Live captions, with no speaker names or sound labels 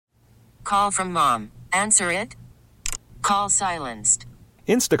Call from mom. Answer it. Call silenced.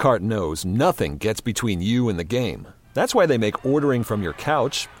 Instacart knows nothing gets between you and the game. That's why they make ordering from your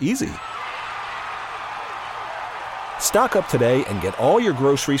couch easy. Stock up today and get all your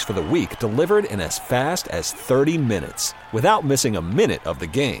groceries for the week delivered in as fast as 30 minutes without missing a minute of the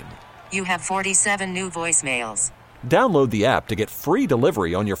game. You have 47 new voicemails. Download the app to get free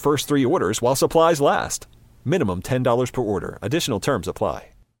delivery on your first 3 orders while supplies last. Minimum $10 per order. Additional terms apply.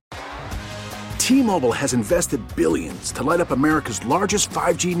 T-Mobile has invested billions to light up America's largest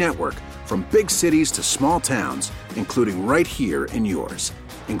 5G network, from big cities to small towns, including right here in yours.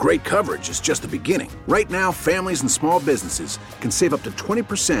 And great coverage is just the beginning. Right now, families and small businesses can save up to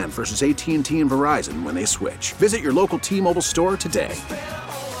 20% versus AT&T and Verizon when they switch. Visit your local T-Mobile store today.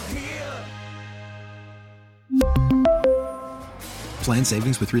 Plan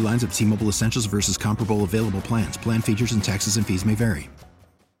savings with 3 lines of T-Mobile Essentials versus comparable available plans. Plan features and taxes and fees may vary.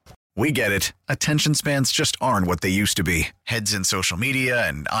 We get it. Attention spans just aren't what they used to be. Heads in social media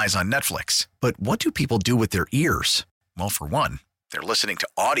and eyes on Netflix. But what do people do with their ears? Well, for one, they're listening to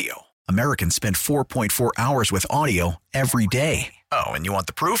audio. Americans spend 4.4 hours with audio every day. Oh, and you want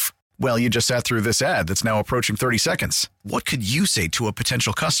the proof? Well, you just sat through this ad that's now approaching 30 seconds. What could you say to a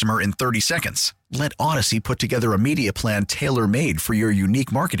potential customer in 30 seconds? Let Odyssey put together a media plan tailor-made for your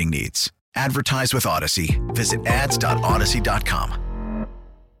unique marketing needs. Advertise with Odyssey. Visit ads.odyssey.com.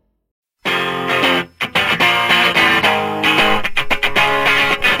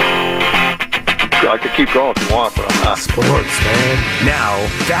 I could keep going if you want, but I'm not. Sports, man. Now,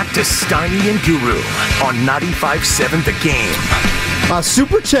 back to Steiny and Guru on 95.7 The Game.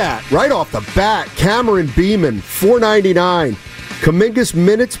 Super chat right off the bat. Cameron Beeman, $4.99. Kuminga's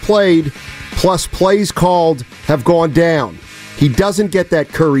minutes played plus plays called have gone down. He doesn't get that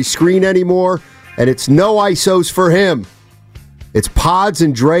Curry screen anymore, and it's no ISOs for him. It's Pods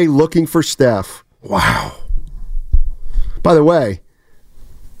and Dre looking for Steph. Wow. By the way,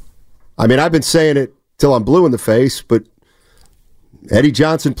 I mean, I've been saying it till I'm blue in the face, but Eddie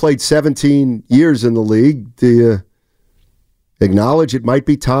Johnson played 17 years in the league. Do you acknowledge it might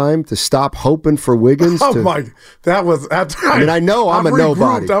be time to stop hoping for Wiggins? That was... I mean, I know I'm a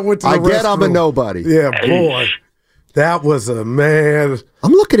nobody. I get I'm a nobody. Yeah, boy. That was a man.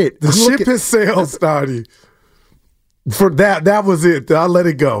 I'm looking at... The ship has sailed, Steiny. For that was it. I'll let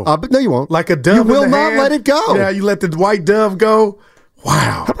it go. But no, you won't. Like a dove You in will the not hand. let it go. Yeah, you let the white dove go.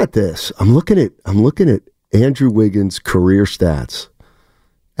 Wow. How about this? I'm looking at Andrew Wiggins' career stats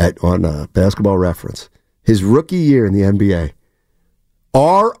on Basketball Reference. His rookie year in the NBA,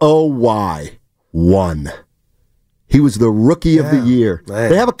 ROY 1. He was the rookie of the year. Man.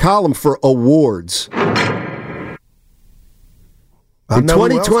 They have a column for awards. In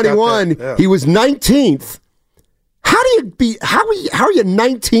 2021, he was 19th. How are you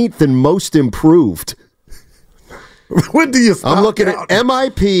 19th and most improved? When do you stop? I'm looking at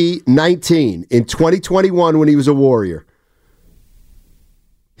MIP 19 in 2021 when he was a Warrior.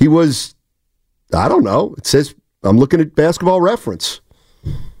 He was, I don't know. It says, I'm looking at Basketball Reference.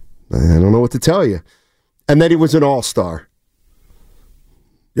 I don't know what to tell you. And then he was an all-star.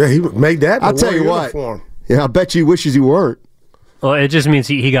 Yeah, he made that. I'll tell you what. Uniform. Yeah, I bet you he wishes he weren't. Well, it just means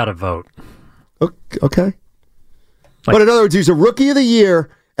he got a vote. Okay. But in other words, he's a Rookie of the Year,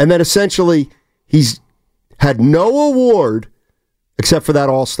 and then essentially he's had no award except for that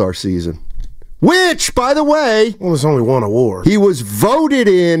All-Star season. Which, by the way... Well, there's only one award. He was voted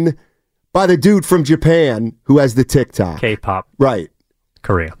in by the dude from Japan who has the TikTok. K-pop. Right.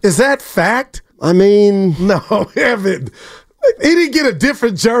 Korea. Is that fact? I mean... No, Evan. He didn't get a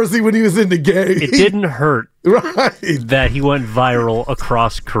different jersey when he was in the game. It didn't hurt that he went viral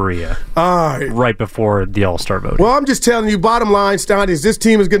across Korea right before the All-Star voting. Well, I'm just telling you, bottom line, Steiny, is this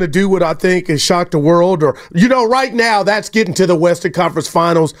team is going to do what I think is shock the world. Or, right now, that's getting to the Western Conference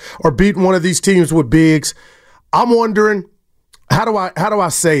Finals or beating one of these teams with bigs. I'm wondering, how do I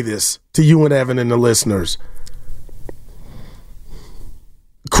say this to you and Evan and the listeners?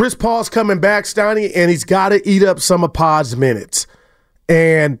 Chris Paul's coming back, Steiny, and he's got to eat up some of Pod's minutes.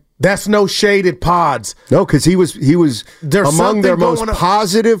 And that's no shade at Pods. No, because he was among their most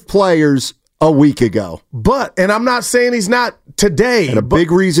positive players a week ago. And I'm not saying he's not today. And a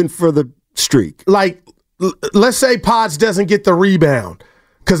big reason for the streak. Like, let's say Pods doesn't get the rebound,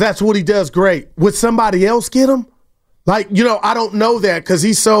 because that's what he does great. Would somebody else get him? Like, I don't know that because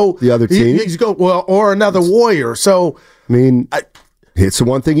he's so... The other team? Or another Warrior. So, I mean... It's the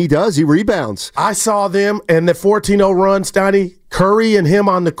one thing he does. He rebounds. I saw them, and the 14-0 run, Steiny, Curry and him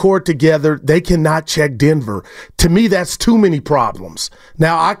on the court together, they cannot check Denver. To me, that's too many problems.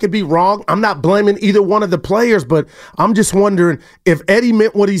 Now, I could be wrong. I'm not blaming either one of the players, but I'm just wondering if Eddie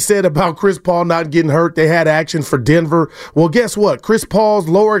meant what he said about Chris Paul not getting hurt. They had action for Denver. Well, guess what? Chris Paul's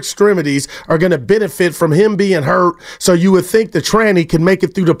lower extremities are going to benefit from him being hurt, so you would think the tranny can make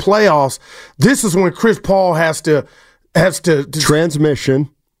it through the playoffs. This is when Chris Paul has to transmission.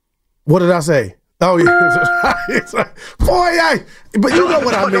 What did I say? Oh, yeah. But you know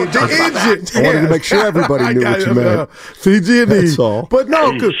what I mean. The engine. I wanted to make sure everybody knew what you meant. PG&E. That's all. But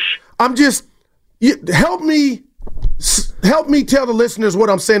no, I'm just, help me tell the listeners what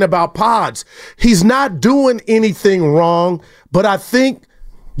I'm saying about Pods. He's not doing anything wrong, but I think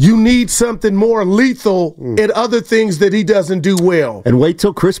you need something more lethal in other things that he doesn't do well. And wait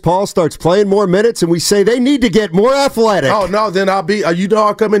till Chris Paul starts playing more minutes and we say they need to get more athletic. Oh, no, then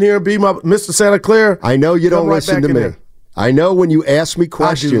I'll come in here and be my Mr. Santa Clara. I know you don't listen to me. There. I know when you ask me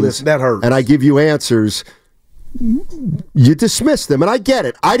questions that hurts. And I give you answers, you dismiss them. And I get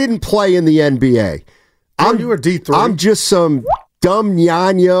it. I didn't play in the NBA. You were D3. I'm just some dumb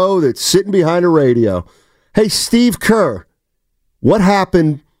ñaño that's sitting behind a radio. Hey, Steve Kerr. What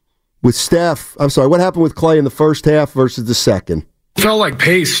happened with Steph? I'm sorry, what happened with Clay in the first half versus the second? Felt like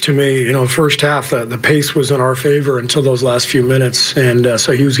pace to me. First half, the pace was in our favor until those last few minutes. And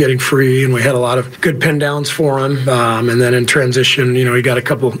so he was getting free, and we had a lot of good pin downs for him. And then in transition, he got a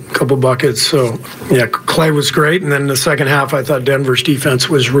couple buckets. So, yeah, Clay was great. And then in the second half, I thought Denver's defense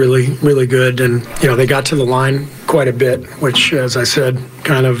was really, really good. And, they got to the line quite a bit, which, as I said,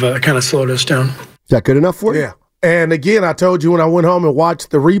 kind of slowed us down. Is that good enough for you? Yeah. And again, I told you when I went home and watched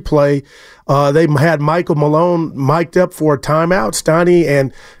the replay, they had Michael Malone mic'd up for a timeout, Steiny,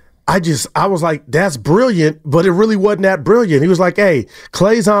 and I was like, that's brilliant, but it really wasn't that brilliant. He was like, hey,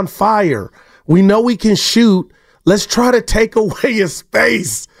 Clay's on fire. We know he can shoot. Let's try to take away his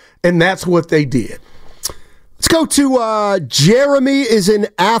space. And that's what they did. Let's go to Jeremy is in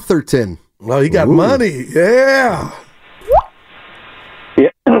Atherton. Well, he got money. Yeah.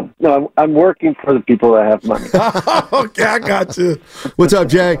 No, I'm working for the people that have money. Okay, I got you. What's up,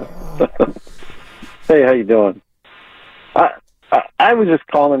 Jay? Hey, how you doing? I was just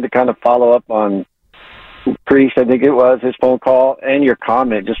calling to kind of follow up on Priest, I think it was, his phone call, and your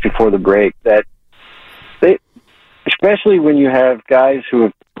comment just before the break, that especially when you have guys who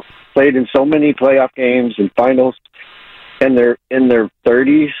have played in so many playoff games and finals, and they're in their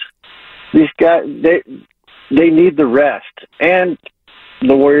 30s, these guys, they need the rest. And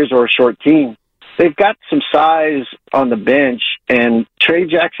the Warriors are a short team. They've got some size on the bench, and Trey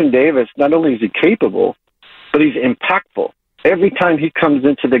Jackson-Davis, not only is he capable, but he's impactful. Every time he comes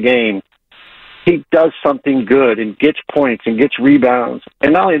into the game, he does something good and gets points and gets rebounds.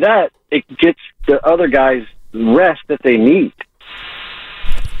 And not only that, it gets the other guys rest that they need.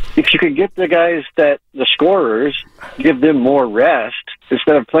 If you could get the guys the scorers, give them more rest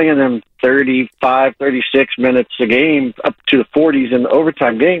instead of playing them 35, 36 minutes a game up to the 40s in the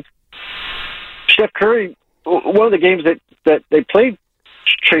overtime games. Steph Curry, one of the games that they played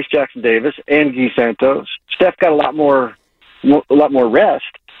Trace Jackson-Davis and Guy Santos, Steph got a lot more rest.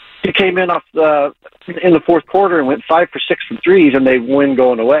 He came in in the fourth quarter and went 5 for 6 from threes, and they win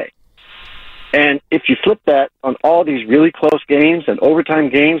going away. And if you flip that on all these really close games and overtime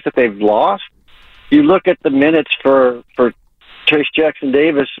games that they've lost, you look at the minutes for Trace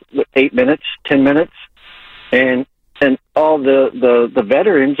Jackson-Davis, 8 minutes, 10 minutes, and all the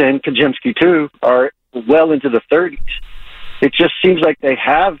veterans, and Kajemski too, are well into the 30s. It just seems like they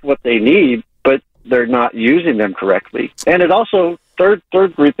have what they need, but they're not using them correctly. And it also, third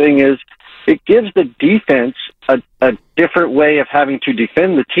thing is, it gives the defense a different way of having to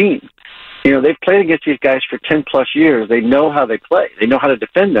defend the team. They've played against these guys for 10 plus years. They know how they play. They know how to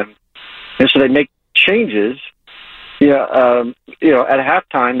defend them. And so they make changes. At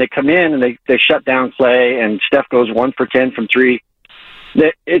halftime, they come in and they shut down Clay, and Steph goes 1 for 10 from three.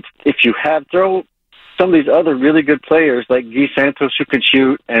 If you throw some of these other really good players like Guy Santos who can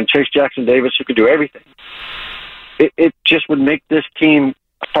shoot and Chase Jackson-Davis who can do everything, it just would make this team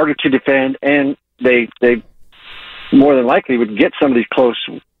harder to defend, and they more than likely would get some of these close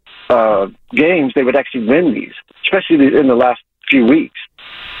games. They would actually win these, especially in the last few weeks.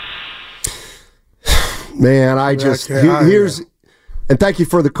 Man, here's and thank you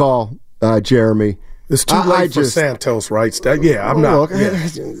for the call, Jeremy. It's too late for Santos, right? Yeah, I'm not. Yeah.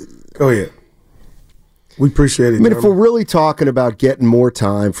 Go ahead. We appreciate it. I mean, if we're really talking about getting more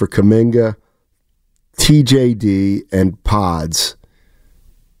time for Kuminga, TJD, and Pods,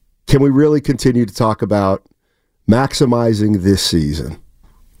 can we really continue to talk about maximizing this season?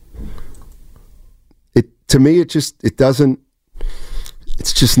 To me, it doesn't.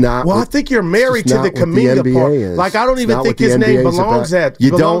 It's just not. Well, I think you're married to the Kuminga part. Like, I don't even think his name belongs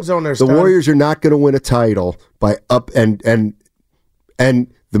on their The Warriors are not going to win a title by and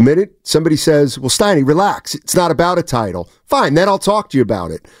the minute somebody says, well, Steiny, relax. It's not about a title. Fine, then I'll talk to you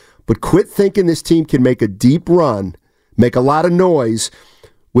about it. But quit thinking this team can make a deep run, make a lot of noise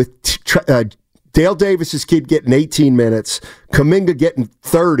with Dale Davis's kid getting 18 minutes, Kuminga getting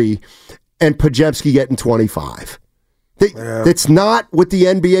 30, and Podziemski getting 25. That's not what the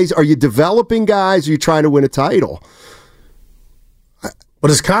NBA's. Are you developing guys? Or are you trying to win a title? But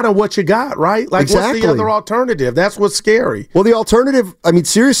it's kind of what you got, right? Like, exactly. What's the other alternative? That's what's scary. Well, the alternative, I mean,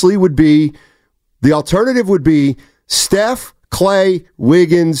 seriously, would be Steph, Clay,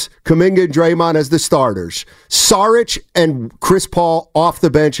 Wiggins, Kuminga, and Draymond as the starters. Saric and Chris Paul off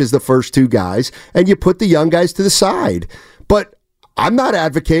the bench as the first two guys, and you put the young guys to the side. But I'm not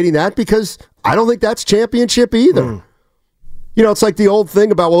advocating that because I don't think that's championship either. You know, it's like the old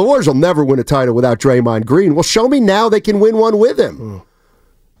thing about, well, the Warriors will never win a title without Draymond Green. Well, show me now they can win one with him.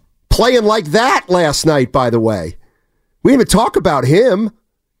 Playing like that last night, by the way. We didn't even talk about him.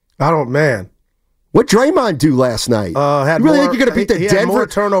 What Draymond do last night? You really think you're going to beat the Denver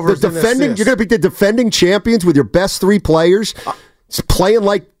turnovers you're going to beat the defending champions with your best three players? Playing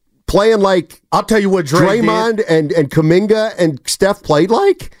like I'll tell you what Draymond and Kuminga and Steph played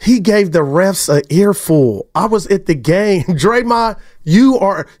like? He gave the refs an earful. I was at the game. Draymond,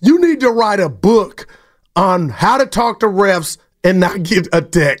 you need to write a book on how to talk to refs and not get a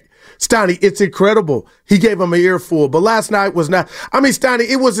deck. Steiny, it's incredible. He gave him an earful, but last night was not. I mean, Steiny,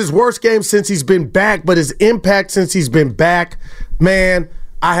 it was his worst game since he's been back, but his impact since he's been back, man,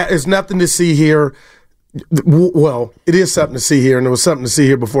 there's nothing to see here. Well, it is something to see here, and there was something to see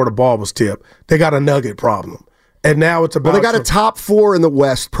here before the ball was tipped. They got a nugget problem, and now it's about. Well, they got a top four in the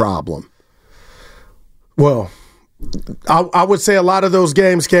West problem. Well, I would say a lot of those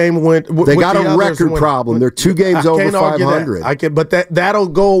games came when they got a record problem. They're 2 games over 500. But that'll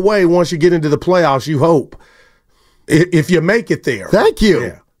go away once you get into the playoffs. You hope if you make it there. Thank you.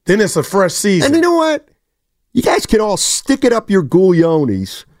 Yeah. Then it's a fresh season. And you know what? You guys can all stick it up your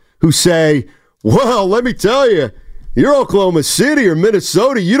Guglionis who say, "Well, let me tell you, you're Oklahoma City or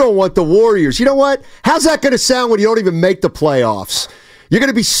Minnesota. You don't want the Warriors." You know what? How's that going to sound when you don't even make the playoffs? You're going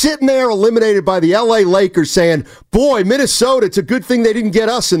to be sitting there eliminated by the L.A. Lakers saying, boy, Minnesota, it's a good thing they didn't get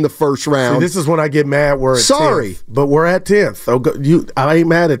us in the first round. See, this is when I get mad. We're at 10th, but we're at 10th. I ain't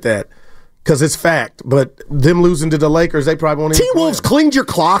mad at that because it's fact. But them losing to the Lakers, they probably won't even T-Wolves cleaned your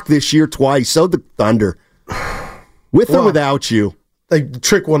clock this year twice. So the Thunder. With or without you. They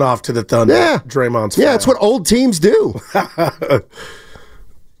trick one off to the Thunder. Yeah. Draymond's foul. That's what old teams do.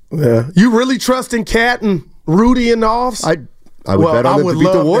 Yeah. You really trust in Cat and Rudy in the offs? I would bet on them to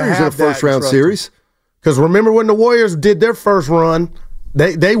beat the Warriors in a first-round series. Because remember when the Warriors did their first run,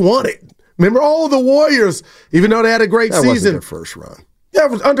 they won it. Remember all the Warriors, even though they had a great season. That wasn't their first run. Yeah, it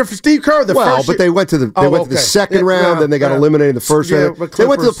was under Steve Kerr. But they went to the second round, then they got eliminated in the first round. They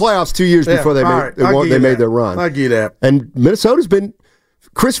went to the playoffs 2 years before they made their run. I get that. And Minnesota's been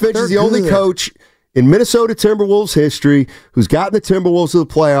 – Chris Finch is the only coach in Minnesota Timberwolves history who's gotten the Timberwolves to the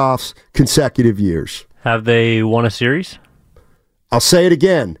playoffs consecutive years. Have they won a series? I'll say it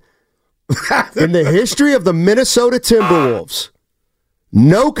again. In the history of the Minnesota Timberwolves,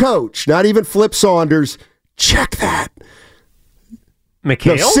 no coach, not even Flip Saunders, check that.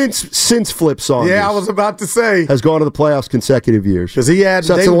 McHale? No, since Flip Saunders. Yeah, I was about to say. Has gone to the playoffs consecutive years. Because they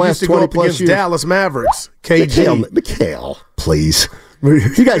used to go up against Dallas Mavericks. KG. McHale, please.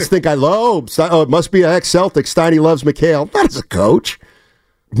 You guys think I love? Oh, it must be an ex-Celtic. Steiny loves McHale. Not as a coach.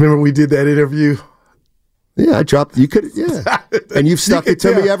 Remember we did that interview? Yeah, I dropped. You could, yeah, and you've stuck it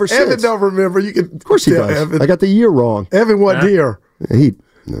to me ever since. Evan don't remember. You can, of course he does. Evan. I got the year wrong. Evan wasn't here.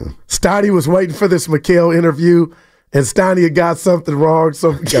 Steiny was waiting for this McHale interview, and Steiny had got something wrong.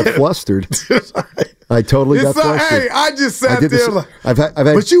 So got flustered. I totally got flustered. Hey, I just sat there. I've had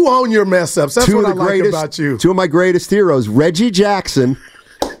but you own your mess ups. That's what I like about you. Two of my greatest heroes, Reggie Jackson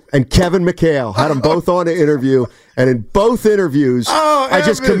and Kevin McHale, had them both on an interview, and in both interviews, I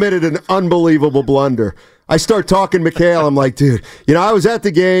just committed an unbelievable blunder. I start talking McHale. I'm like, dude, I was at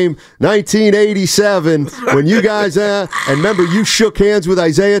the game 1987 when you guys, and remember you shook hands with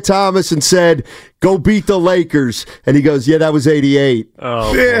Isaiah Thomas and said, go beat the Lakers. And he goes, yeah, that was 88.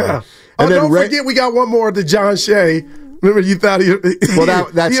 Oh, yeah. And then don't forget we got one more to John Shea. Remember, you thought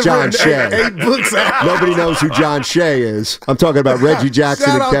that's John Shea. 8 books out. Nobody knows who John Shea is. I'm talking about Reggie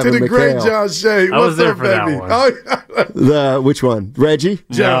Jackson and Kevin McHale. Shout out to the great John Shea. I was there for that one. Oh, which one? Reggie?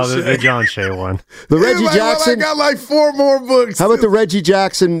 The John Shea one. The Reggie Jackson. I got like 4 more books. How about the Reggie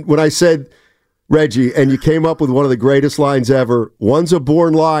Jackson when I said Reggie, and you came up with one of the greatest lines ever. One's a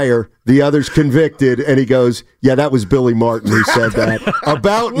born liar, the other's convicted. And he goes, yeah, that was Billy Martin who said that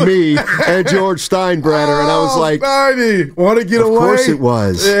about me and George Steinbrenner. And I was like, Steiny, want to get away? Of course it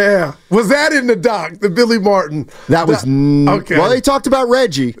was. Yeah. Was that in the doc, the Billy Martin? That was, okay. Well, he talked about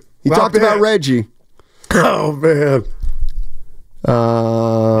Reggie. About Reggie. Oh, man.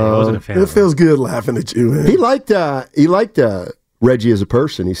 I wasn't a fan. It feels good laughing at you, man. He liked Reggie as a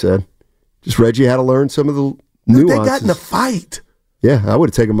person, he said. Just Reggie had to learn some of the nuances. They got in a fight. Yeah, I would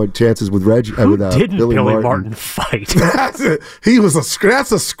have taken my chances with Reggie. Didn't Billy Martin fight? That's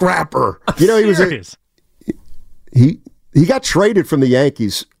a scrapper. You know, he got traded from the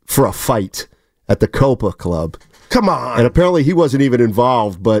Yankees for a fight at the Copa Club. Come on. And apparently he wasn't even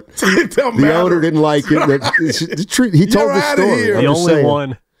involved, but the owner didn't like it. He told the story. The only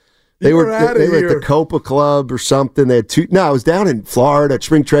one. They were at the Copa Club or something. They had it was down in Florida at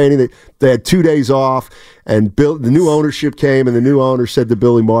spring training. They had 2 days off, and the new ownership came, and the new owner said to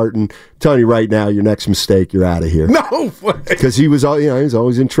Billy Martin, I'm telling you right now, your next mistake, you're out of here. No way. Because he was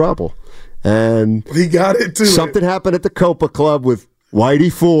always in trouble. And he got it too. Something happened at the Copa Club with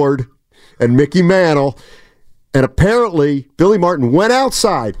Whitey Ford and Mickey Mantle, and apparently Billy Martin went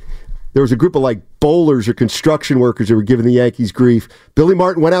outside. There was a group of bowlers or construction workers that were giving the Yankees grief. Billy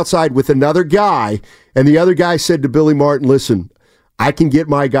Martin went outside with another guy, and the other guy said to Billy Martin, listen, I can get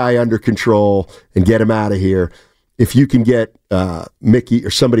my guy under control and get him out of here. If you can get Mickey or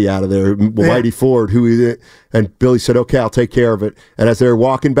somebody out of there, Whitey Ford, and Billy said, okay, I'll take care of it. And as they were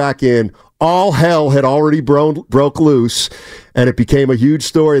walking back in, all hell had already broke loose, and it became a huge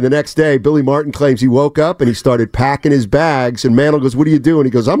story. The next day, Billy Martin claims he woke up and he started packing his bags, and Mantle goes, what are you doing?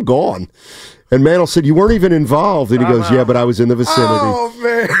 He goes, I'm gone. And Mantle said, you weren't even involved. And he goes, yeah, but I was in the vicinity. Oh,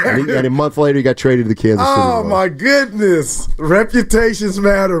 man. And a month later, he got traded to the Kansas City Royals. Oh, my goodness. Reputations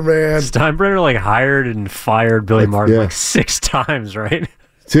matter, man. Steinbrenner hired and fired Billy Martin 6 times, right?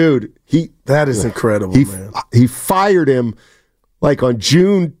 Dude, that is incredible, man. He fired him on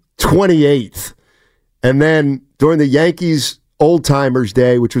June 28th. And then during the Yankees Old Timers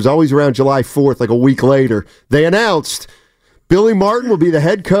Day, which was always around July 4th, a week later, they announced Billy Martin will be the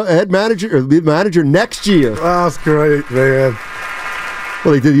head manager or the manager next year. Oh, that's great, man.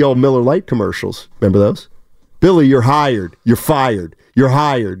 Well, they did the old Miller Lite commercials. Remember those? Billy, you're hired. You're fired. You're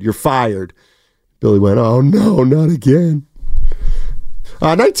hired. You're fired. Billy went, oh, no, not again.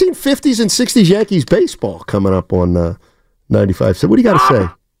 1950s and 60s Yankees baseball coming up on 95. So what do you got to say?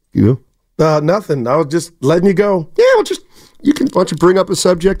 You? Nothing. I was just letting you go. Yeah, well, why don't you bring up a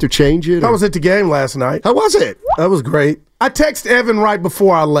subject or change it? I was at the game last night. How was it? That was great. I texted Evan right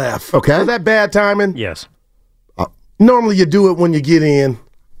before I left. Okay. Was that bad timing? Yes. Normally you do it when you get in.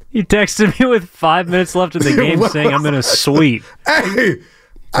 He texted me with 5 minutes left in the game saying I'm in a suite. Hey,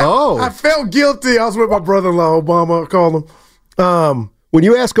 I felt guilty. I was with my brother-in-law, Obama. I called him. When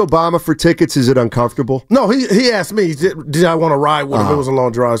you ask Obama for tickets, is it uncomfortable? No, he asked me, did I want to ride with him? It was a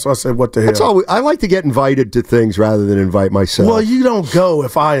long drive, so I said, what the hell? That's all. I like to get invited to things rather than invite myself. Well, you don't go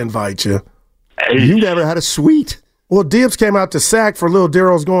if I invite you. You never had a suite. Well, Dibs came out to Sac for little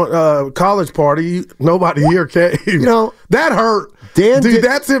Daryl's college party. Nobody here came. That hurt.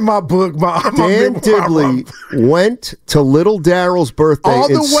 That's in my book. Dan Dibley went to little Daryl's birthday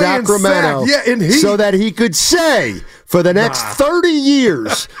in Sacramento so that he could say for the next 30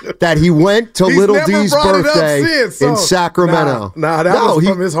 years that he went to Little D's birthday in Sacramento. That was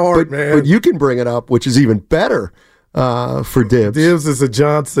from his heart, man. But you can bring it up, which is even better for Dibs. Dibs is a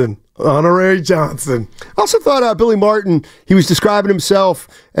Johnson. Honorary Johnson. I also thought Billy Martin, he was describing himself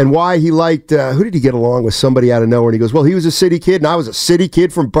and why he liked, who did he get along with? Somebody out of nowhere. And he goes, well, he was a city kid and I was a city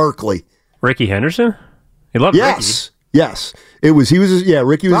kid from Berkeley. Ricky Henderson? He loved Ricky. Yes. Ricky was a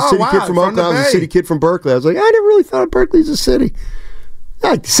city kid from Oakland. I was a city kid from Berkeley. I was like, I never really thought of Berkeley as a city.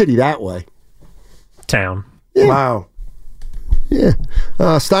 I like the city that way. Town. Yeah. Wow. Yeah.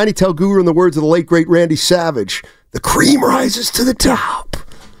 Steiny, tell Guru in the words of the late, great Randy Savage, the cream rises to the top.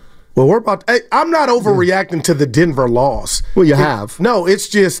 Well, I'm not overreacting to the Denver loss. Well, you have. No, it's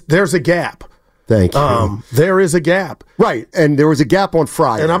just there's a gap. Thank you. There is a gap. Right, and there was a gap on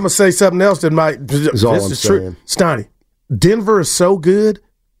Friday. And I'm going to say something else that might... This is true. Steiny, Denver is so good,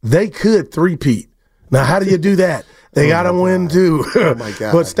 they could three-peat. Now, how do you do that? They got to win, too. Oh, my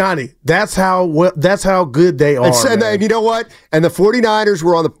God. But, Steiny, that's how good they are. And you know what? And the 49ers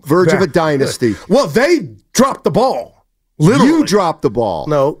were on the verge of a dynasty. Well, they dropped the ball. Literally. You dropped the ball.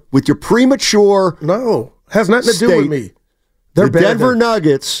 No. With your premature... No. Has nothing to do with me. The Denver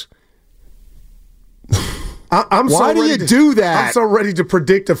Nuggets... Why do you do that? I'm so ready to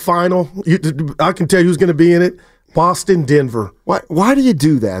predict a final. I can tell you who's going to be in it. Boston, Denver. Why do you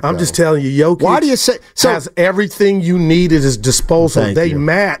do that? I'm just telling you, Jokic why do you say, has everything you need at his disposal. They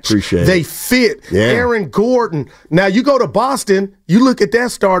match. Appreciate they it. fit. Yeah. Aaron Gordon. Now, you go to Boston, you look at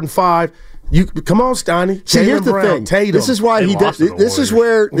that starting five. Come on, Steiny. See, here's the thing. Tatum. This is why he does. This is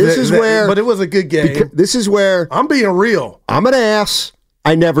where. But it was a good game. This is where I'm being real. I'm an ass.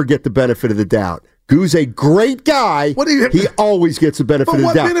 I never get the benefit of the doubt. Goo's a great guy. He always gets the benefit of the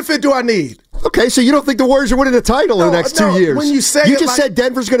doubt. What benefit do I need? Okay, so you don't think the Warriors are winning the title in the next 2 years? When you say you just said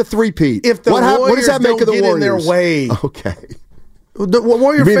Denver's going to three-peat. If the what Warriors does that make of the get Warriors? in their way. Okay. The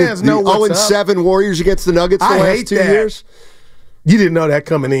Warrior fans know what's up. 0-7 Warriors against the Nuggets the last 2 years? You didn't know that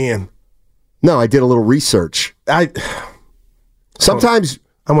coming in. No, I did a little research. Sometimes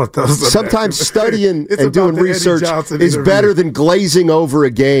studying and doing research is better than glazing over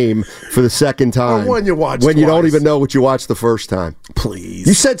a game for the second time. When you watch when you don't even know what you watched the first time. Please.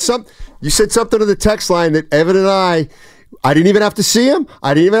 You said something to the text line that Evan and I didn't even have to see him.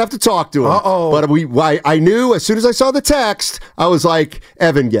 I didn't even have to talk to him. But I knew as soon as I saw the text, I was like,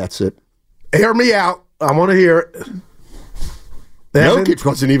 Evan gets it. Hear me out. I want to hear it. Jokic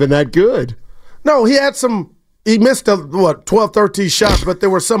wasn't even that good. No, he had some. He missed 12, 13 shots, but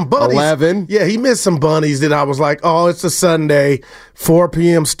there were some bunnies. 11. Yeah, he missed some bunnies that I was like, oh, it's a Sunday, 4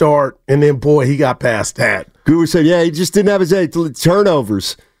 p.m. start, and then, boy, he got past that. Guru said, yeah, he just didn't have his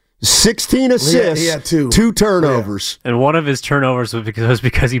turnovers. 16 assists, he had 2 turnovers. And one of his turnovers was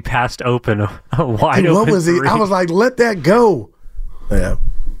because he passed open a wide open what was he? three. I was like, let that go. Yeah.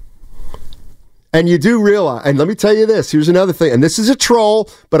 And you do realize, and let me tell you this, here's another thing, and this is a troll,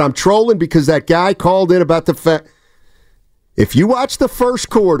 but I'm trolling because that guy called in about the fact, if you watch the first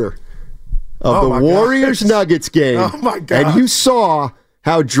quarter of the Warriors-Nuggets game, and you saw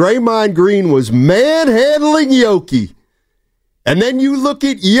how Draymond Green was manhandling Jokic, and then you look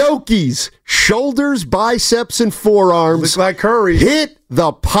at Jokic's shoulders, biceps, and forearms, looks like Curry hit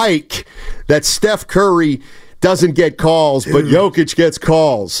the pike that Steph Curry doesn't get calls, but Jokic gets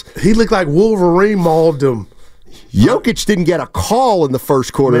calls. He looked like Wolverine mauled him. Jokic didn't get a call in the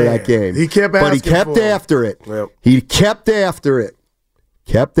first quarter of that game. He kept asking, but he kept after it. Yep. He kept after it.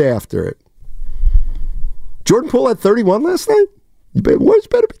 Kept after it. Jordan Poole had 31 last night. You better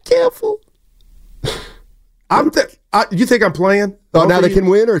be careful. You think I'm playing? Oh, now they can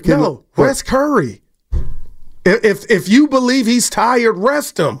win or can no? Rest Curry. If you believe he's tired,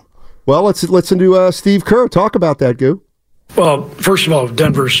 rest him. Well, let's listen to Steve Kerr talk about that, Goo. Well, first of all,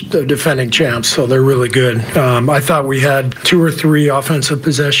 Denver's the defending champs, so they're really good. I thought we had 2 or 3 offensive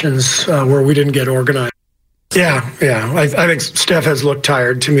possessions where we didn't get organized. Yeah. I think Steph has looked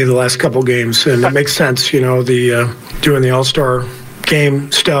tired to me the last couple games, and it makes sense, the doing the All-Star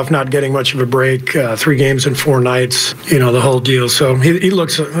game stuff, not getting much of a break, 3 games in 4 nights, the whole deal. So he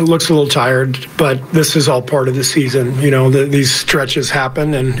looks a little tired, but this is all part of the season. These stretches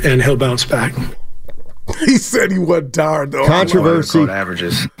happen, and he'll bounce back. He said he wasn't tired, though. Controversy.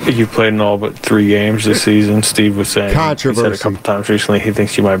 Averages. You played in all but 3 games this season. Steve was saying. Controversy. He said a couple times recently he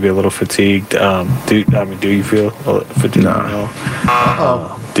thinks you might be a little fatigued. Do you feel fatigued?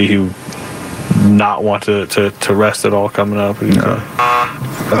 No. Do you not want to rest at all coming up? Okay.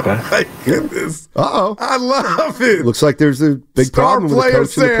 Oh, my goodness. Uh-oh. I love it. Looks like there's a big problem with the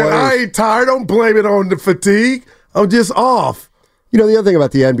coach and the players. I ain't tired. Don't blame it on the fatigue. I'm just off. The other thing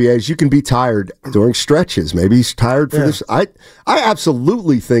about the NBA is you can be tired during stretches. Maybe he's tired for this. I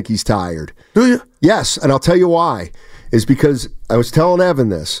absolutely think he's tired. Do you? Yes, and I'll tell you why. Is because I was telling Evan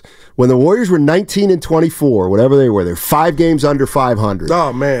this. When the Warriors were 19-24, whatever they were, they're 5 games under 500.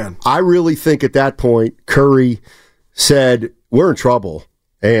 Oh, man. I really think at that point, Curry said, we're in trouble,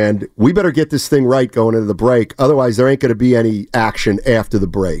 and we better get this thing right going into the break. Otherwise, there ain't going to be any action after the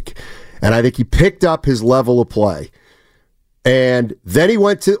break. And I think he picked up his level of play. And then he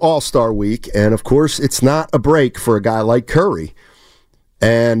went to All-Star Week, and of course, it's not a break for a guy like Curry.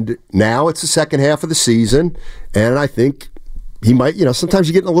 And now it's the second half of the season, and I think he might, sometimes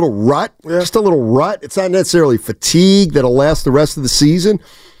you get in a little rut, just a little rut. It's not necessarily fatigue that'll last the rest of the season.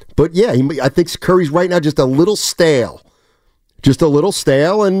 But yeah, I think Curry's right now just a little stale.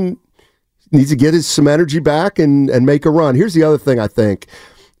 And needs to get some energy back and make a run. Here's the other thing I think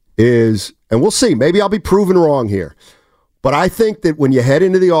is, and we'll see, maybe I'll be proven wrong here. But I think that when you head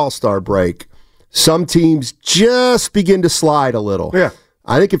into the All-Star break, some teams just begin to slide a little. Yeah.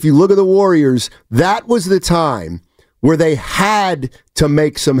 I think if you look at the Warriors, that was the time where they had to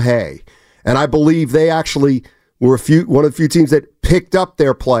make some hay. And I believe they actually were one of the few teams that picked up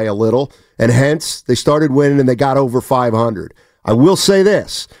their play a little, and hence they started winning and they got over 500. I will say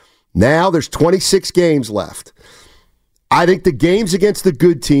this. Now there's 26 games left. I think the games against the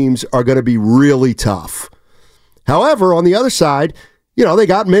good teams are going to be really tough. However, on the other side, they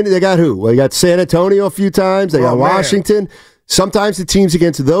got many. They got who? Well, they got San Antonio a few times. They got Washington. Sometimes the teams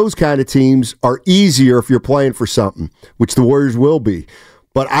against those kind of teams are easier if you're playing for something, which the Warriors will be.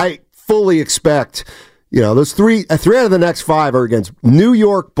 But I fully expect, those three out of the next 5 are against New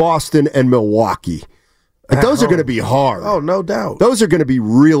York, Boston, and Milwaukee. But those are going to be hard. Oh, no doubt. Those are going to be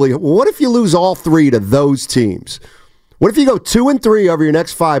really. What if you lose all 3 to those teams? What if you go 2-3 over your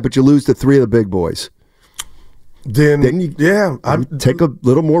next 5, but you lose to 3 of the big boys? Then you take a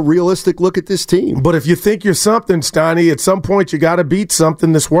little more realistic look at this team. But if you think you're something, Steiny, at some point you got to beat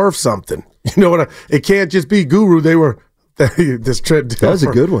something that's worth something. You know what? It can't just be Guru. That was a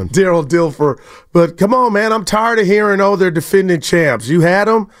good one. Daryl Dilfer. But come on, man. I'm tired of hearing, they're defending champs. You had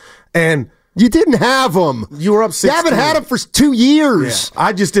them, and you didn't have them. You were up 16. You haven't had them for 2 years. Yeah.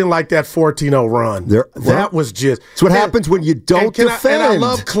 I just didn't like that 14-0 run. That was just... It's what happens when you don't defend. I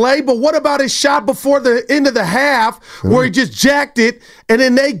love Clay, but what about his shot before the end of the half where he just jacked it, and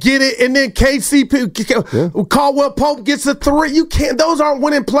then they get it, and then Caldwell Pope gets a 3. You can't... Those aren't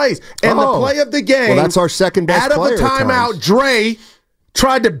winning plays. And the play of the game... Well, that's our second best player. Out of a timeout, Dre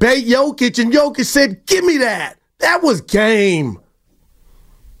tried to bait Jokic, and Jokic said, give me that. That was game.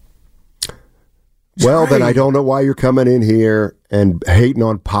 Well, then I don't know why you're coming in here and hating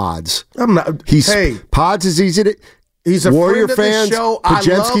on Pods. I'm not. Pods is easy to. He's a Warrior friend fans. of the show.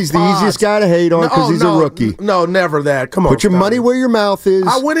 Pajemski's the easiest guy to hate on because he's a rookie. No, never that. Come on. Put your money where your mouth is.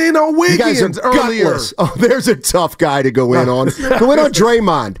 I went in on Wiggins earlier. Oh, there's a tough guy to go in on. Go in on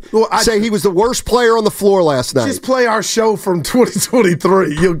Draymond. Say he was the worst player on the floor last night. Just play our show from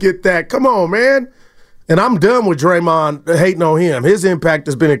 2023. You'll get that. Come on, man. And I'm done with Draymond hating on him. His impact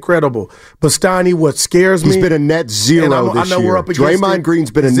has been incredible. But Steiny, what scares me... He's been a net zero this year. I know we're up against Draymond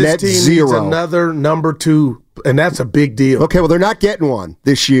Green's been a net zero. Needs another number 2, and that's a big deal. Okay, well, they're not getting one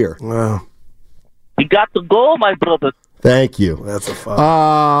this year. Wow. You got the goal, my brother. Thank you. That's a fun.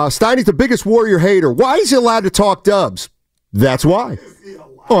 Steiny's the biggest Warrior hater. Why is he allowed to talk Dubs? That's why.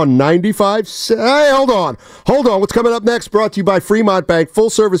 On 95. Hey, hold on. What's coming up next? Brought to you by Fremont Bank. Full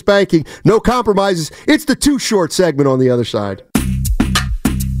service banking. No compromises. It's the Too Short segment on the other side.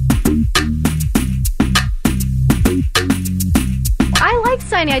 I like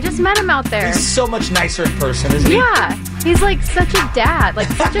Steiny. I just met him out there. He's so much nicer in person, isn't he? Yeah. He's like such a dad. Like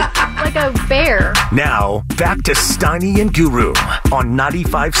such a bear. Now, back to Steiny and Guru on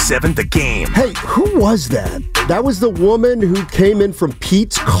 95.7 The Game. Hey, who was that? That was the woman who came in from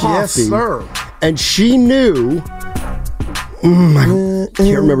Pete's Coffee. Yes, sir. And she knew, I can't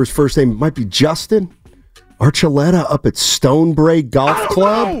remember his first name. It might be Justin Archuleta up at Stonebray Golf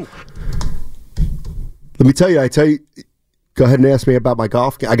Club. Let me tell you, go ahead and ask me about my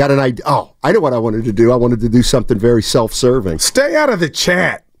golf game. I got an idea. Oh, I know what I wanted to do. I wanted to do something very self-serving. Stay out of the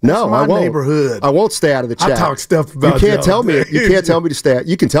chat. No, my I won't. Neighborhood. I won't stay out of the chat. I talk stuff about you. Can't tell me. You can't tell me to stay out.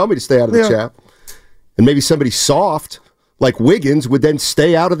 You can tell me to stay out of the chat. And maybe somebody soft like Wiggins would then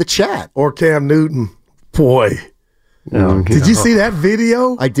stay out of the chat. Or Cam Newton. Boy. Did you see that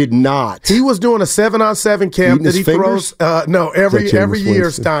video? I did not. He was doing a 7-on-7 camp that he throws. Every year,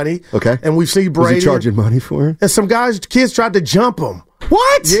 Steiny. Okay. And we see Brady. Was he charging money for it? And some kids tried to jump him.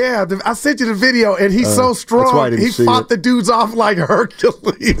 What? Yeah, I sent you the video, and he's so strong. That's why I didn't he fought the dudes off like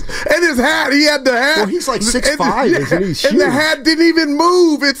Hercules. And his hat, he had the hat. Well, he's like 6'5", isn't he? He's and the hat didn't even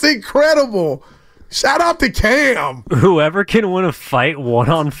move. It's incredible. Shout out to Cam. Whoever can win a fight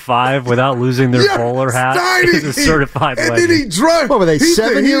 1-on-5 without losing their bowler hat is a certified legend. And then he drunk. What, were they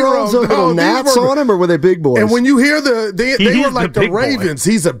 7-year-olds with little gnats on him, or were they big boys? And when you hear they were like the Ravens.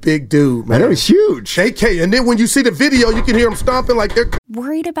 He's a big dude, man. I know, he's huge. And then when you see the video, you can hear him stomping like they're...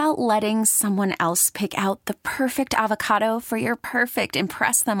 Worried about letting someone else pick out the perfect avocado for your perfect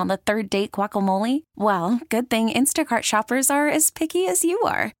impress them on the third date guacamole? Well, good thing Instacart shoppers are as picky as you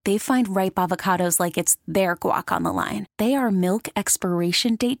are. They find ripe avocados like it's their guac on the line. They are milk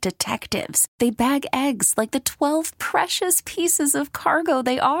expiration date detectives. They bag eggs like the 12 precious pieces of cargo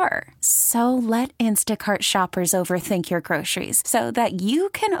they are. So let Instacart shoppers overthink your groceries so that you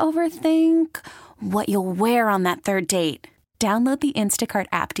can overthink what you'll wear on that third date. Download the Instacart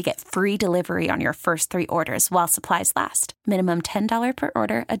app to get free delivery on your first 3 orders while supplies last. Minimum $10 per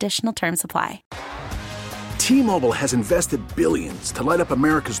order. Additional terms apply. T-Mobile has invested billions to light up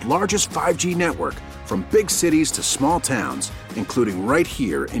America's largest 5G network, from big cities to small towns, including right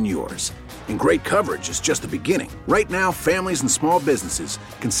here in yours. And great coverage is just the beginning. Right now, families and small businesses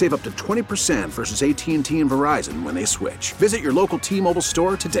can save up to 20% versus AT&T and Verizon when they switch. Visit your local T-Mobile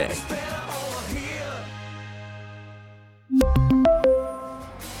store today.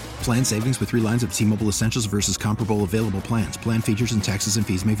 Plan savings with 3 lines of T-Mobile Essentials versus comparable available plans. Plan features and taxes and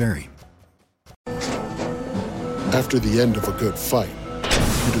fees may vary. After the end of a good fight,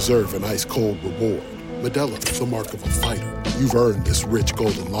 you deserve an ice-cold reward. Modelo is the mark of a fighter. You've earned this rich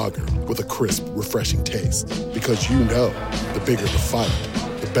golden lager with a crisp, refreshing taste. Because you know, the bigger the fight,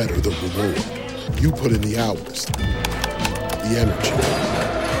 the better the reward. You put in the hours, the energy,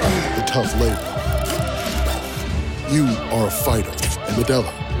 the tough labor. You are a fighter, and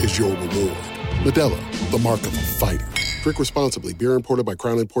Modelo is your reward. Modelo, the mark of a fighter. Drink responsibly. Beer imported by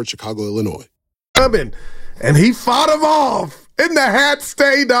Crown Imports, Chicago, Illinois. And he fought him off, and the hat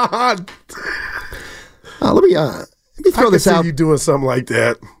stayed on. Let me throw this out. You doing something like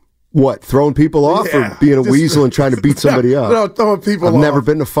that? What, throwing people off or being a weasel and trying to beat somebody up? No, throwing people off. I've never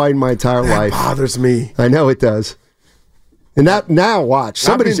been in a fight in my entire life. Bothers me. I know it does. And now watch.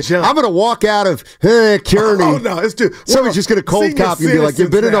 I'm going to walk out of Kearney. Oh, no, it's too. Somebody's just going to cold cop you and be like, you've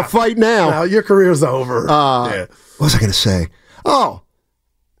been in a fight now. No, your career's over. What was I going to say? Oh,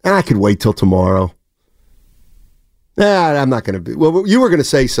 I could wait till tomorrow. I'm not going to be. Well, you were going to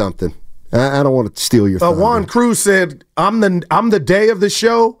say something. I don't want to steal your thunder. Juan Cruz said, I'm the day of the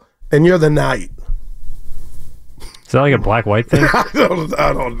show, and you're the night. Is that like a black-white thing? I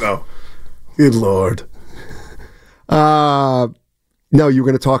don't know. Good Lord. No, you were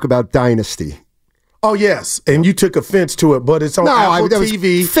going to talk about Dynasty. Oh, yes, and you took offense to it, but it's on Apple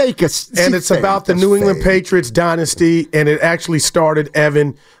TV. Fake and it's about the New England Patriots dynasty, and it actually started,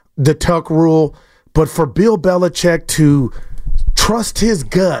 Evan, the Tuck rule. But for Bill Belichick to trust his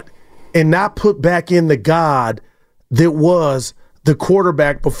gut and not put back in the God that was the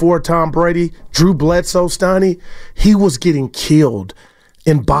quarterback before Tom Brady, Drew Bledsoe, Steiny, he was getting killed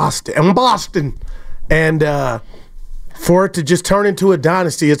in Boston. And for it to just turn into a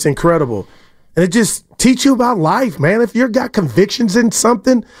dynasty, it's incredible. And it just teach you about life, man. If you've got convictions in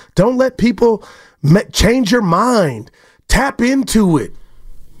something, don't let people change your mind. Tap into it.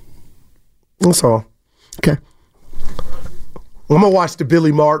 That's all. Okay. I'm going to watch the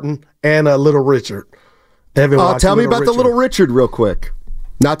Billy Martin and Little Richard. Tell me about the Little Richard real quick.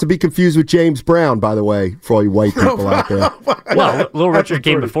 Not to be confused with James Brown, by the way, for all you white people out there. Well, Little Richard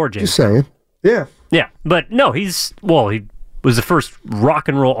came before James Just saying. Yeah. Yeah, but no, he was the first rock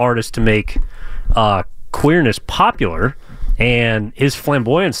and roll artist to make queerness popular, and his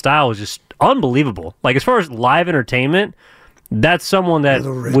flamboyant style was just unbelievable. Like, as far as live entertainment, that's someone that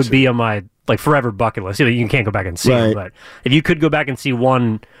would be on my forever bucket list. You can't go back and see him, but if you could go back and see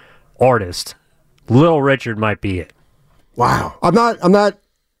one artist, Little Richard might be it. Wow.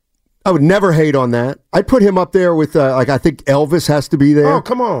 I would never hate on that. I'd put him up there with I think Elvis has to be there. Oh,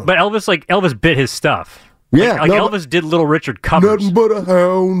 come on. But Elvis bit his stuff. Yeah. Elvis did Little Richard covers. Nothing but a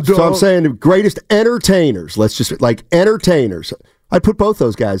hound dog. So I'm saying the greatest entertainers. Let's just entertainers. I'd put both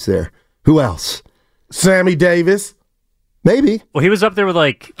those guys there. Who else? Sammy Davis. Maybe. Well, he was up there with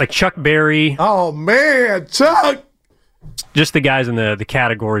like Chuck Berry. Oh man, Chuck! Just the guys in the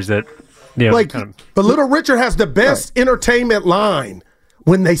categories that But Little Richard has the best entertainment line.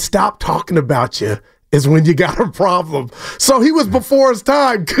 When they stop talking about you is when you got a problem. So he was before his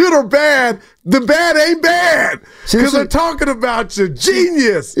time, good or bad. The bad ain't bad because they're talking about you.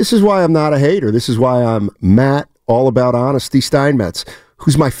 Genius. This is why I'm not a hater. This is why I'm Matt, all about honesty Steinmetz.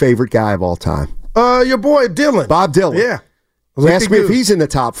 Who's my favorite guy of all time? Your boy Dylan. Bob Dylan. Yeah. Ask me if he's in the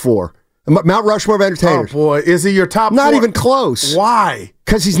top 4. Mount Rushmore of entertainers. Oh, boy. Is he your top 4? Not even close. Why?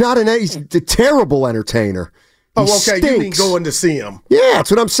 Because he's a terrible entertainer. He okay. stinks. You mean going to see him. Yeah, that's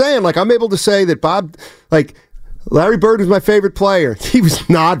what I'm saying. I'm able to say that Larry Bird was my favorite player. He was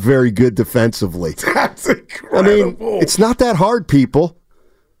not very good defensively. That's incredible. It's not that hard, people.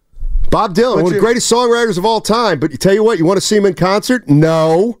 Bob Dylan, one of the greatest songwriters of all time. But you tell you what, you want to see him in concert?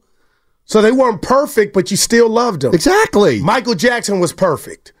 No. So they weren't perfect, but you still loved them. Exactly. Michael Jackson was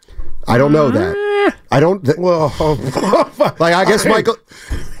perfect. I don't know that. I don't. I guess Michael.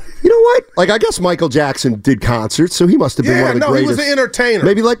 You know what? I guess Michael Jackson did concerts, so he must have been one of the greatest. He was an entertainer.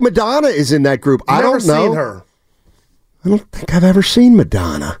 Maybe Madonna is in that group. I don't know. Seen her. I don't think I've ever seen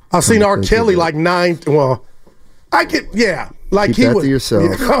Madonna. I've seen R. Kelly 9. Well, I get Keep that to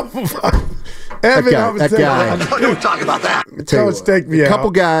yourself. Evan, that guy. Don't talk about that. Don't take me out. A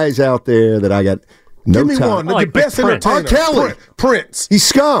couple guys out there that I got. No Give me time. one. The best entertainer. R. Kelly. Prince. He's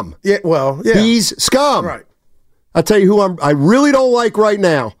scum. Yeah. Well. Yeah. He's scum. Right. I'll tell you who I really don't like right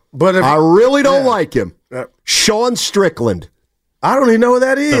now. But I really don't like him. Sean Strickland. I don't even know who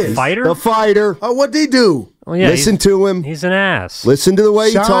that is. The fighter? The fighter. Oh, what'd he do? Oh, yeah, Listen to him. He's an ass. Listen to the way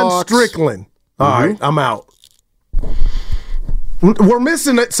he Sean talks. Strickland. All right, I'm out. We're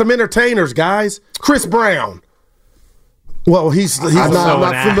missing some entertainers, guys. Chris Brown. Well, he's I'm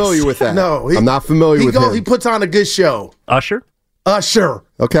not familiar with that. No, I'm not familiar with him. He puts on a good show. Usher.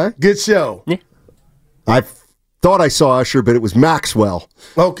 Okay. Good show. Yeah. Thought I saw Usher, but it was Maxwell.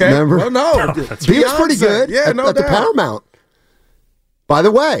 Okay. Remember? Well, no. He was pretty good at the Paramount. By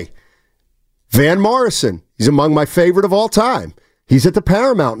the way, Van Morrison, he's among my favorite of all time. He's at the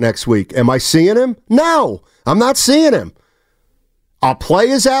Paramount next week. Am I seeing him? No, I'm not seeing him. I'll play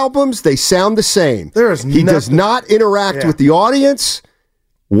his albums. They sound the same. He does not interact with the audience.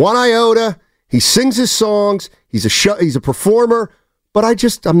 One iota. He sings his songs. He's a performer. But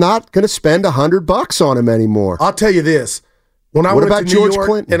I'm not going to spend $100 on him anymore. I'll tell you this. When I went to New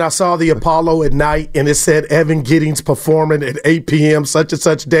York and I saw the Apollo at night and it said Evan Giddings performing at 8 p.m., such and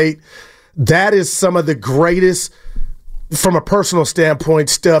such date, that is some of the greatest, from a personal standpoint,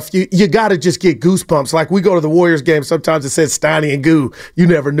 stuff. You got to just get goosebumps. Like we go to the Warriors game, sometimes it says Steiny and Guru. You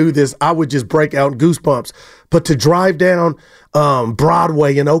never knew this. I would just break out in goosebumps. But to drive down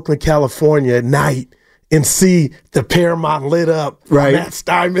Broadway in Oakland, California at night and see the Paramount lit up, right? Matt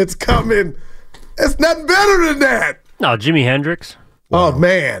Steinman's coming. It's nothing better than that. No, Jimi Hendrix. Wow. Oh,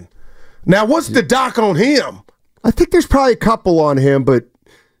 man. Now, what's the doc on him? I think there's probably a couple on him, but...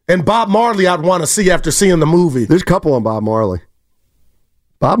 And Bob Marley I'd want to see after seeing the movie. There's a couple on Bob Marley.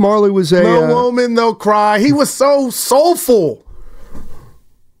 Bob Marley was a... No Woman, No Cry. He was so soulful. It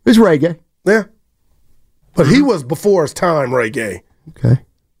was reggae. Yeah. But he was before his time reggae. Okay.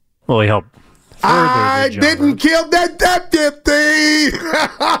 Well, he helped. I didn't kill that deputy.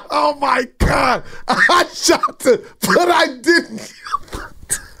 Oh, my God. I shot it, but I didn't.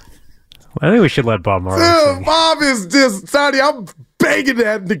 I think we should let Bob Marley sing. Bob is just, Sonny, I'm banging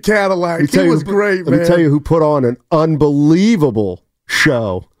that in the Cadillac. He was great, man. Let me tell you who put on an unbelievable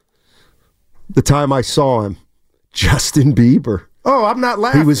show the time I saw him. Justin Bieber. Oh, I'm not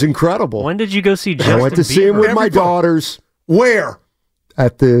laughing. He was incredible. When did you go see Justin Bieber? I went to see him with my daughters. Where?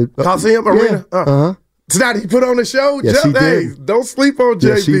 At the Coliseum Arena. Yeah. Uh-huh. Tonight he put on the show. Yes, he did. Don't sleep on JB.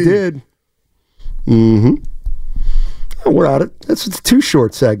 Yes, he did. Mm-hmm. Oh, we're at it. That's a Too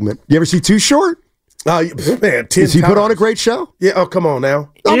Short segment. You ever see Too Short? Man, 10 Does he put on a great show? Yeah. Oh, come on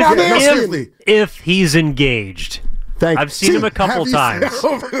now. If he's engaged. I've seen him a couple times.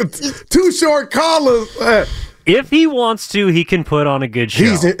 Too Short callers. If he wants to, he can put on a good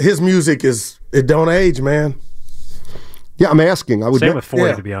show. His music it don't age, man. Yeah, I'm asking. Same with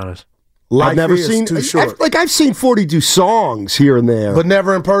 40, to be honest. I've never seen Too Short. I've seen 40 do songs here and there, but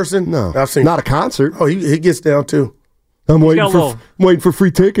never in person. No, I've seen not a concert. Oh, he gets down too. I'm waiting for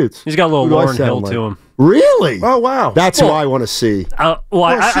free tickets. He's got a little Lauryn Hill to him. Really? Oh wow, that's who I want to see.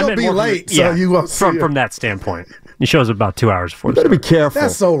 She'll be late, so you won't see her. From that standpoint. He shows up about 2 hours before. You better be careful.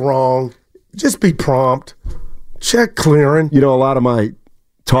 That's so wrong. Just be prompt. Check clearing. You know, a lot of my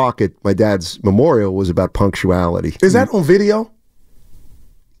talk at my dad's memorial was about punctuality. Is that on video?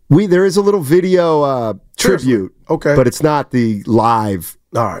 There is a little video tribute, okay, but it's not the live.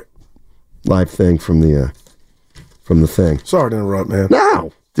 All right, live thing from the thing. Sorry to interrupt, man.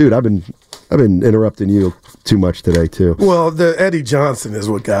 No, dude, I've been interrupting you too much today too. Well, the Eddie Johnson is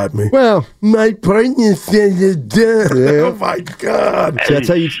what got me. Well, my partner said it done. Yeah. Oh my God! See, that's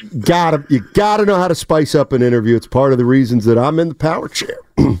how you gotta know how to spice up an interview. It's part of the reasons that I'm in the power chair.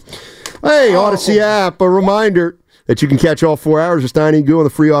 Hey, Odyssey app, a reminder that you can catch all 4 hours of Steiny Guru on the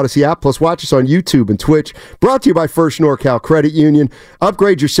free Odyssey app, plus watch us on YouTube and Twitch. Brought to you by First NorCal Credit Union.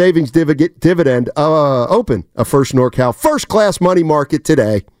 Upgrade your savings dividend. Open a First NorCal first-class money market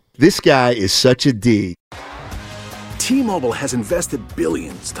today. This guy is such a D. T-Mobile has invested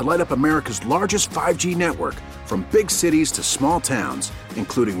billions to light up America's largest 5G network, from big cities to small towns,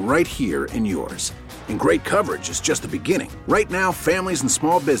 including right here in yours. And great coverage is just the beginning. Right now, families and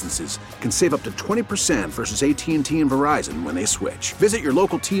small businesses can save up to 20% versus AT&T and Verizon when they switch. Visit your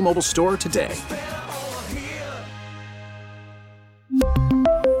local T-Mobile store today.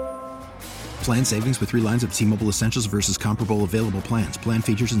 Plan savings with 3 lines of T-Mobile Essentials versus comparable available plans. Plan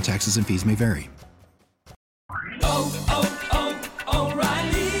features and taxes and fees may vary.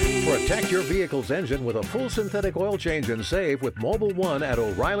 Protect your vehicle's engine with a full synthetic oil change and save with Mobile One at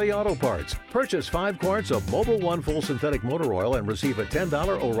O'Reilly Auto Parts. Purchase 5 quarts of Mobile One full synthetic motor oil and receive a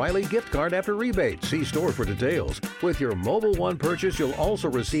 $10 O'Reilly gift card after rebate. See store for details. With your Mobile One purchase, you'll also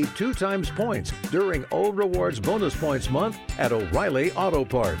receive 2 times points during O Rewards Bonus Points Month at O'Reilly Auto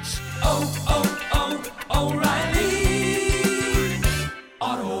Parts. O'Reilly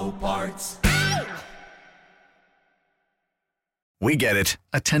Auto Parts. We get it.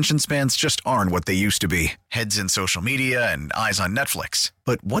 Attention spans just aren't what they used to be. Heads in social media and eyes on Netflix.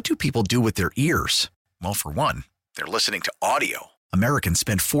 But what do people do with their ears? Well, for one, they're listening to audio. Americans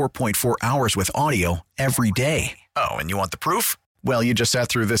spend 4.4 hours with audio every day. Oh, and you want the proof? Well, you just sat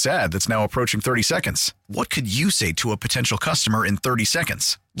through this ad that's now approaching 30 seconds. What could you say to a potential customer in 30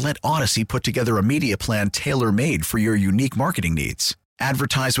 seconds? Let Odyssey put together a media plan tailor-made for your unique marketing needs.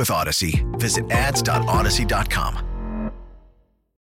 Advertise with Odyssey. Visit ads.odyssey.com.